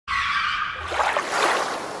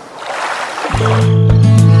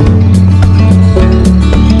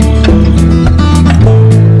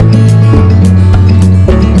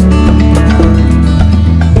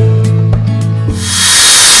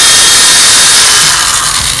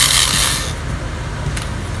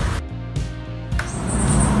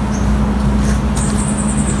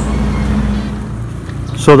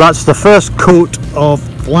So that's the first coat of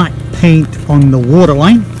black paint on the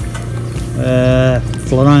waterline.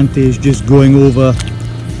 Florante is just going over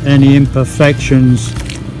any imperfections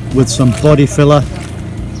with some body filler,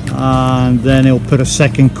 and then he'll put a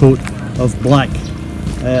second coat of black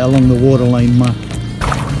along the waterline mark.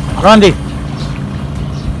 Randy,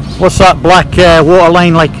 what's that black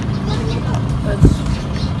waterline like?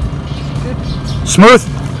 Smooth?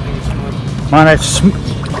 Man,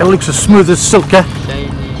 it looks as smooth as silk, eh?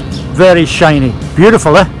 Very shiny.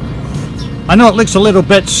 Beautiful, eh? I know it looks a little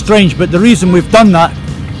bit strange, but the reason we've done that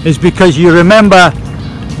is because you remember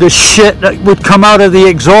the shit that would come out of the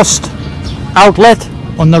exhaust outlet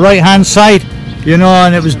on the right hand side, you know,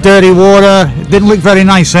 and it was dirty water. It didn't look very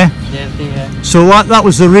nice, eh? Yeah. So that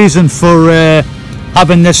was the reason for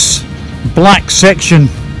having this black section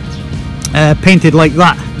painted like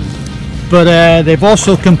that. But they've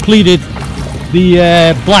also completed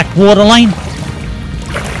the black waterline.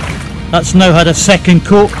 That's now had a second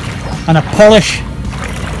coat and a polish.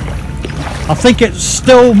 I think it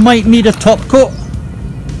still might need a top coat.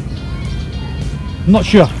 I'm not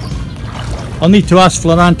sure. I'll need to ask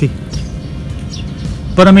Florante.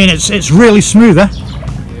 But I mean, it's really smooth, eh?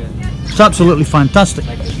 It's absolutely fantastic.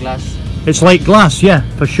 Like glass. It's like glass, yeah,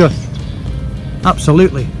 for sure.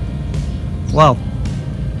 Absolutely. Wow.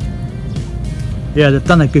 Yeah, they've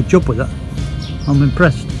done a good job with that. I'm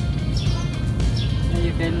impressed.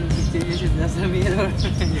 You can use it as a mirror.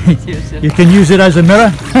 You can use it as a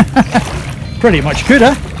mirror? Pretty much could,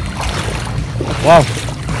 huh? Wow.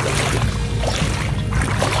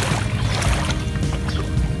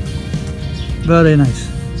 Very nice.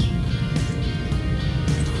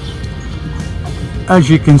 As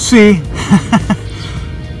you can see,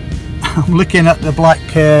 I'm looking at the black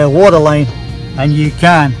waterline, and you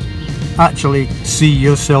can actually see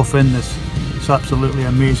yourself in this. It's absolutely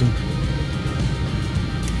amazing.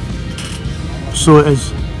 So it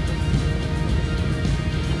is.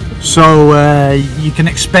 So you can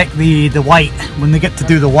expect the white, when they get to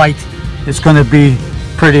do the white, it's going to be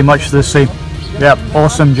pretty much the same. Yep,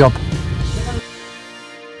 awesome job.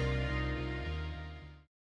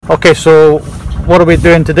 Okay, so what are we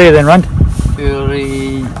doing today then, Rand?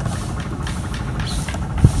 We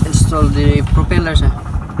install the propellers.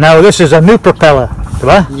 Now this is a new propeller,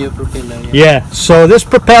 right? New propeller. Yeah, so this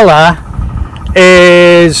propeller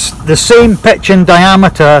is the same pitch and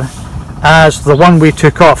diameter as the one we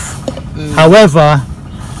took off. However,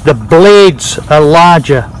 the blades are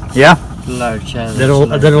larger, yeah? Larger.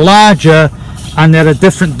 They're larger, and they're a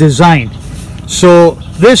different design. So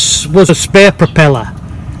this was a spare propeller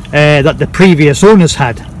that the previous owners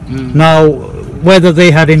had. Now, whether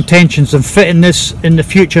they had intentions of fitting this in the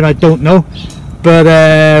future, I don't know. But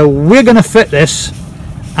we're going to fit this,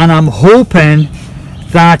 and I'm hoping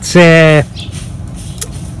that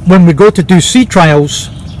when we go to do sea trials,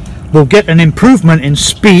 we'll get an improvement in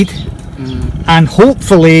speed and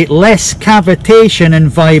hopefully less cavitation and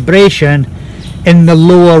vibration in the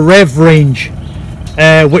lower rev range,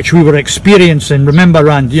 which we were experiencing. Remember,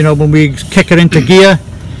 Rand, you know, when we kick her into gear,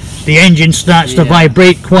 the engine starts to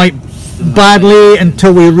vibrate quite badly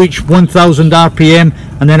until we reach 1000 RPM,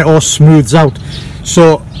 and then it all smooths out.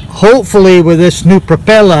 So hopefully with this new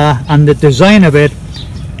propeller and the design of it,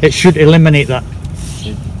 it should eliminate that.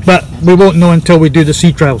 But we won't know until we do the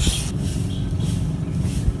sea trials.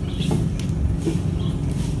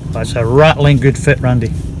 That's a rattling good fit,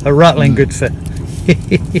 Randy. A rattling good fit.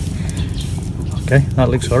 Okay, that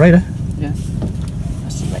looks alright, eh? Yeah,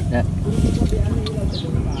 just like that.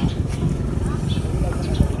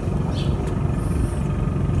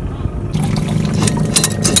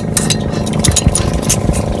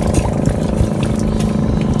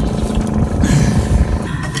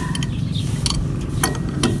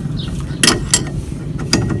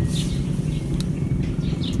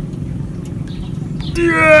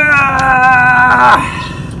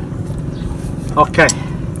 Okay,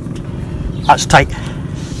 that's tight.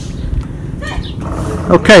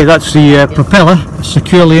 Okay, that's the propeller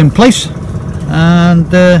securely in place,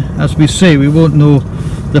 and as we say, we won't know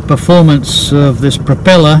the performance of this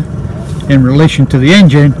propeller in relation to the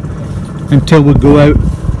engine until we go out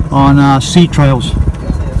on our sea trials.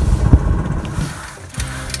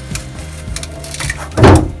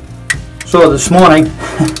 So this morning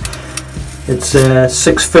it's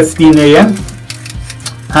 6:15 AM,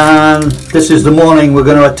 and this is the morning we're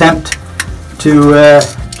going to attempt to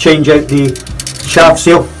change out the shaft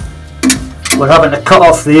seal. We're having to cut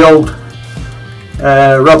off the old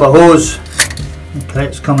rubber hose. Okay,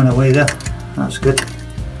 it's coming away there, that's good.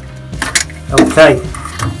 Okay,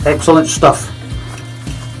 excellent stuff.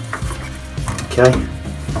 Okay,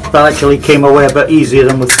 That actually came away a bit easier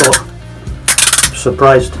than we thought.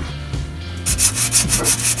 Surprised.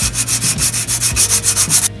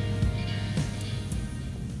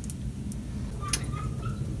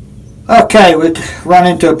 Okay, we'd run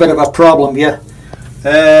into a bit of a problem here.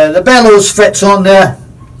 The bellows fits on there,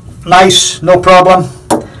 nice, no problem.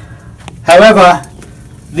 However,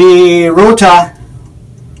 the rotor,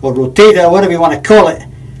 or rotator, whatever you want to call it,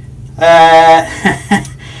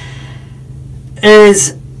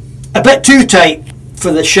 is a bit too tight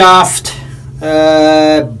for the shaft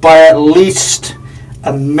by at least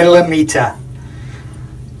a millimetre.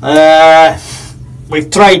 We've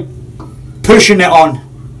tried pushing it on,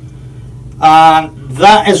 and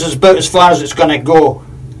that is about as far as it's going to go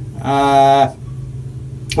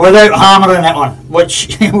without hammering it on,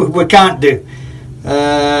 which we can't do.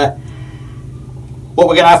 What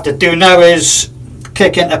we're going to have to do now is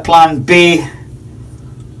kick into plan B.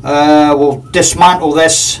 We'll dismantle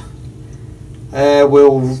this,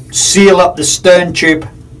 we'll seal up the stern tube,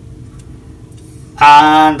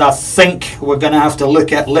 and I think we're going to have to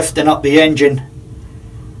look at lifting up the engine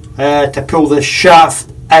to pull the shaft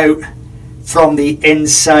out from the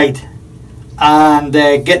inside, and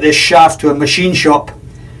get this shaft to a machine shop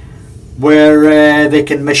where they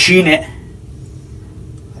can machine it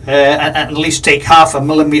and at least take half a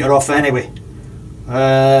millimetre off anyway,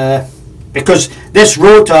 because this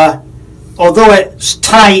rotor, although it's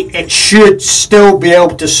tight, it should still be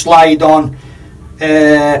able to slide on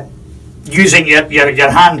using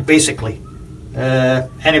your hand basically.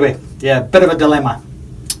 Anyway, yeah, bit of a dilemma.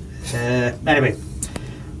 Anyway,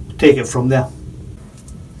 take it from there.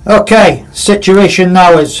 Okay, situation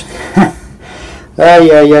now is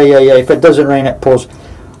yeah, if it doesn't rain it pours.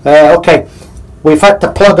 Okay, we've had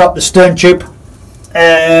to plug up the stern tube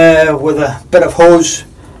with a bit of hose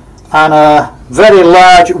and a very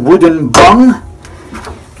large wooden bung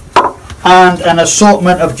and an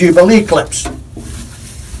assortment of Jubilee clips.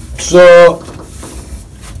 So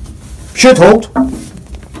should hold.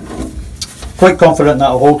 Quite confident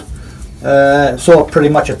that'll hold. It's all pretty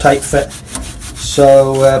much a tight fit.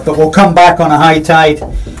 So, but we'll come back on a high tide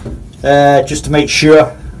just to make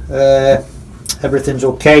sure everything's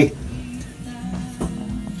okay.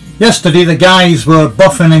 Yesterday the guys were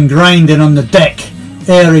buffing and grinding on the deck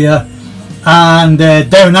area, and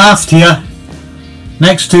down aft here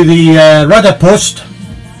next to the rudder post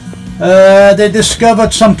they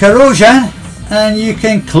discovered some corrosion, and you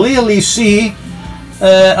can clearly see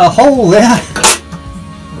a hole there,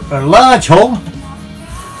 a large hole.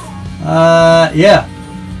 Yeah,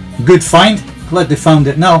 good find, glad they found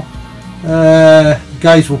it now.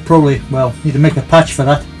 Guys will probably, well, need to make a patch for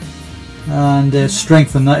that and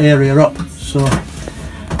strengthen that area up. So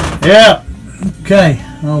yeah, okay,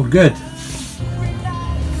 all good.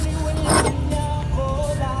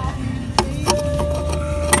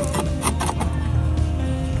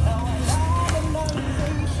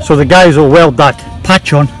 So the guys will weld that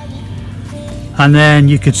patch on, and then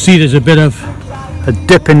you can see there's a bit of a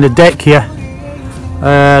dip in the deck here.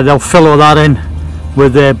 They'll fill all that in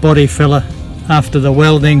with their body filler after the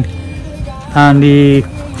welding and the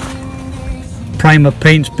primer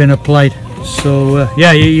paint's been applied. So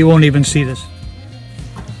yeah, you won't even see this.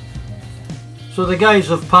 So the guys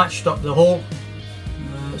have patched up the hole.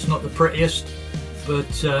 It's not the prettiest,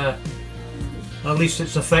 but at least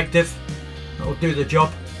it's effective. It'll do the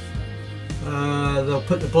job. They'll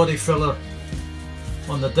put the body filler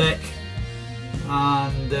on the deck,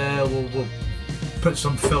 and we'll put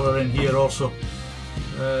some filler in here also.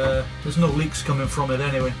 There's no leaks coming from it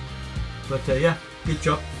anyway, but yeah, good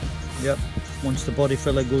job. Yep, once the body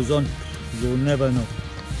filler goes on, you'll never know.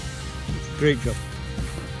 Great job.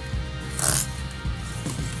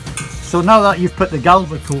 So now that you've put the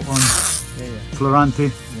Galva coat on,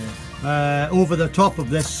 Florante, over the top of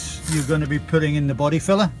this you're going to be putting in the body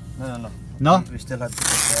filler? No? We still have to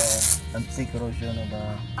put anti-corrosion of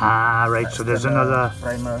the... Ah, right, so there's another...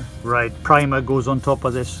 primer. Right, primer goes on top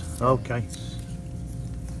of this. Okay.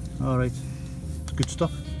 Alright, it's good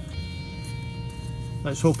stuff.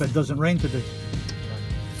 Let's hope it doesn't rain today.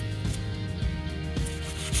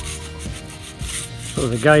 So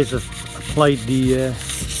the guys have applied the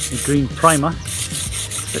green primer.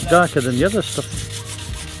 A bit darker than the other stuff.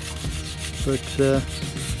 But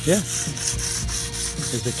yeah,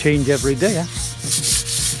 there's a change every day, eh?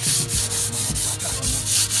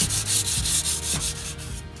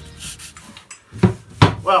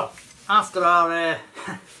 Well, after our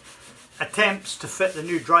attempts to fit the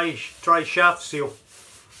new dry shaft seal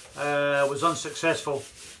was unsuccessful,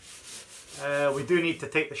 we do need to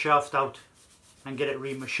take the shaft out and get it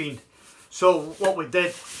remachined. So what we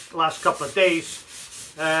did the last couple of days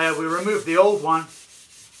We removed the old one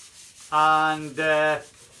and I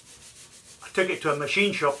took it to a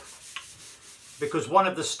machine shop because one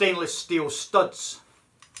of the stainless steel studs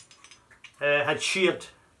had sheared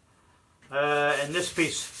in this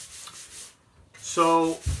piece.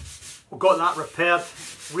 So we got that repaired,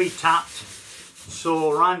 retapped.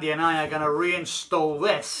 So Randy and I are going to reinstall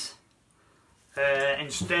this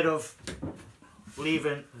instead of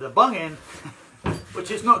leaving the bung in,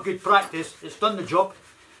 which is not good practice. It's done the job,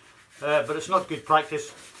 but it's not good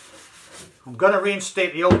practice. I'm going to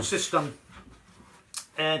reinstate the old system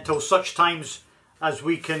until such times as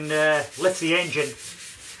we can lift the engine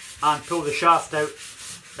and pull the shaft out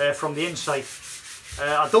from the inside.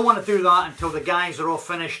 I don't want to do that until the guys are all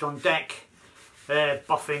finished on deck,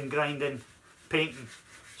 buffing, grinding, painting.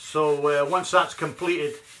 So once that's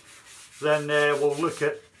completed, then we'll look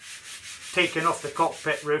at taking off the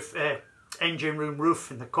cockpit roof, engine room roof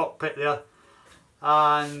in the cockpit there,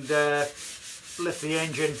 and lift the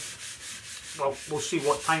engine. Well, we'll see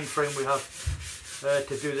what time frame we have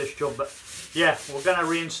to do this job, but yeah, we're going to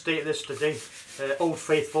reinstate this today. Old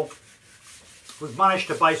Faithful. We've managed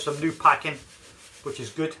to buy some new packing, which is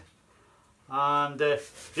good, and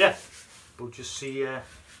yeah, we'll just see how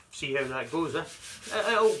that goes.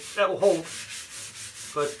 It'll hold,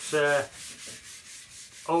 but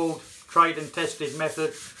old tried and tested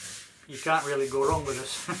method, you can't really go wrong with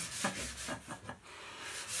this.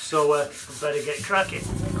 So we better get cracking.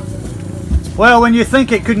 Well, when you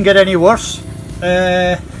think it couldn't get any worse,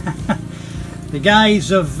 the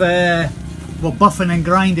guys were buffing and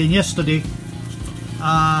grinding yesterday,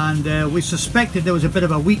 and we suspected there was a bit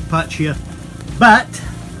of a weak patch here, but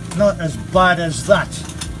not as bad as that.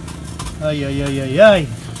 Ay, ay, ay, ay, ay.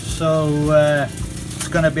 So it's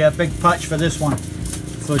going to be a big patch for this one,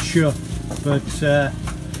 for sure. But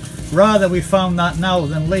rather we found that now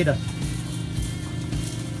than later.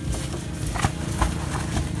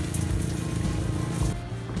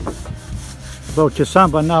 Well,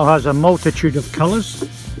 Chasamba now has a multitude of colours,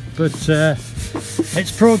 but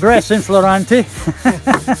it's progressing, Florante.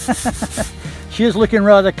 She is looking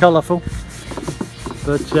rather colourful,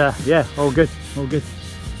 but yeah, all good, all good.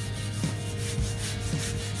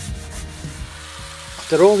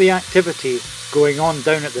 After all the activity going on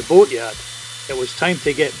down at the boatyard, it was time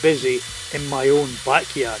to get busy in my own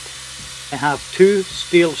backyard. I have 2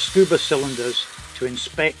 steel scuba cylinders to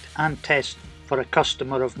inspect and test for a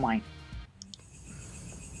customer of mine.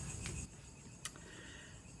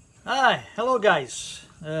 Hi, hello guys.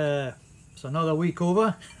 It's another week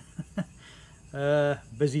over.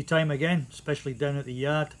 Busy time again, especially down at the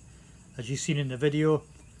yard. As you've seen in the video,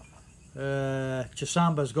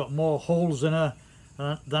 Chasamba's got more holes in her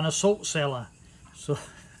than a salt cellar. So,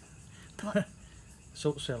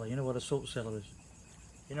 salt cellar, you know what a salt cellar is?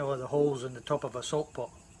 You know what the holes in the top of a salt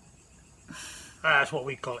pot? That's what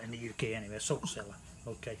we call it in the UK anyway, a salt cellar.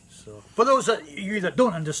 Okay, so for those of you that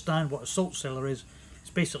don't understand what a salt cellar is, it's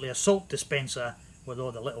basically a salt dispenser with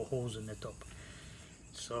all the little holes in the top.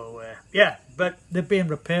 So yeah, but they're being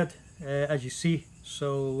repaired as you see.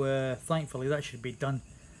 So thankfully that should be done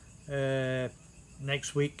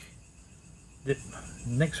next week.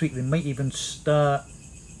 Next week they might even start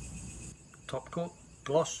top coat,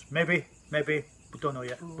 gloss, maybe, we don't know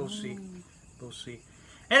yet. We'll see, we'll see.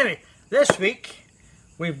 Anyway, this week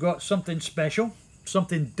we've got something special,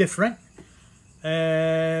 something different.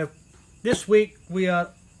 This week we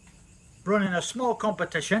are running a small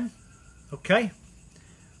competition, okay,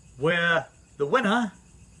 where the winner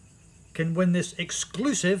can win this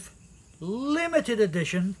exclusive limited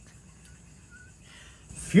edition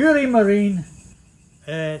Fury Marine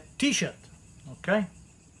t-shirt. Okay,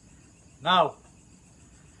 now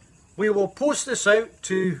we will post this out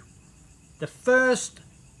to the first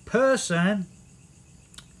person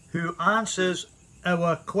who answers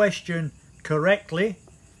our question correctly.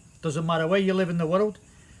 Doesn't matter where you live in the world,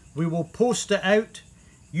 we will post it out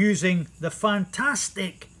using the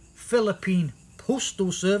fantastic Philippine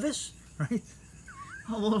Postal Service, right?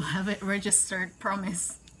 We'll have it registered,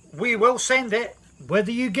 promise. We will send it.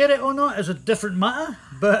 Whether you get it or not is a different matter,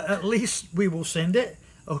 but at least we will send it,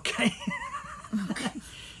 okay? Okay.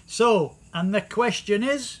 So, and the question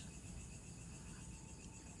is?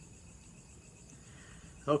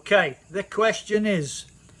 Okay, the question is,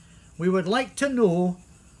 we would like to know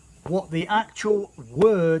what the actual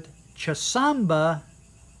word Chasamba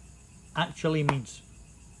actually means.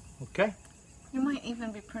 Okay? You might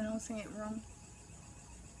even be pronouncing it wrong.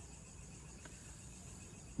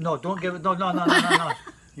 No, don't give it. No.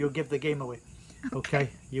 You'll give the game away. Okay,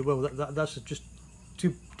 you will. That's just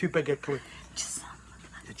too big a clue.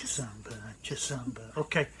 Chasamba. Chasamba.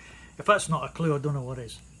 Okay. If that's not a clue, I don't know what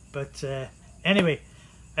is. But anyway,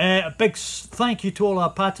 a big thank you to all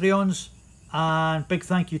our Patreons, and big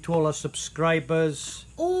thank you to all our subscribers.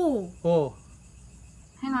 Oh,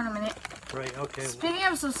 hang on a minute. Right, okay. Speaking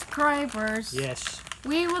of subscribers, Yes.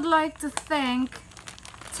 we would like to thank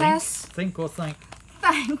Tess. Think or think?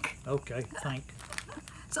 Thank. Okay, thank.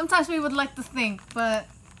 Sometimes we would like to think, but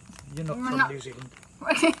You're not We're from not- New Zealand.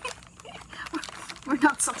 we're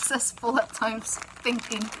not successful at times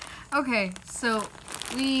thinking. Okay, so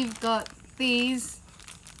we've got these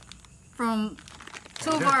from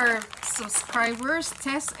two of our subscribers,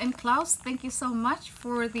 Tess and Klaus. Thank you so much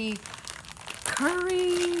for the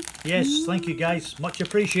curry. Yes, thank you guys. Much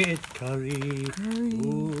appreciated. Curry.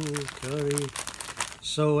 Ooh, curry.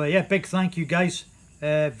 So, yeah, big thank you guys.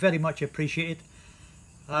 Very much appreciated.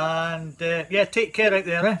 And, yeah, take care out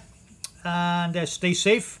there. And stay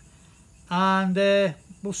safe. And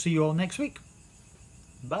we'll see you all next week.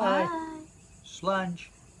 Bye. Bye.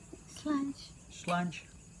 Slange. Slunch. Slange.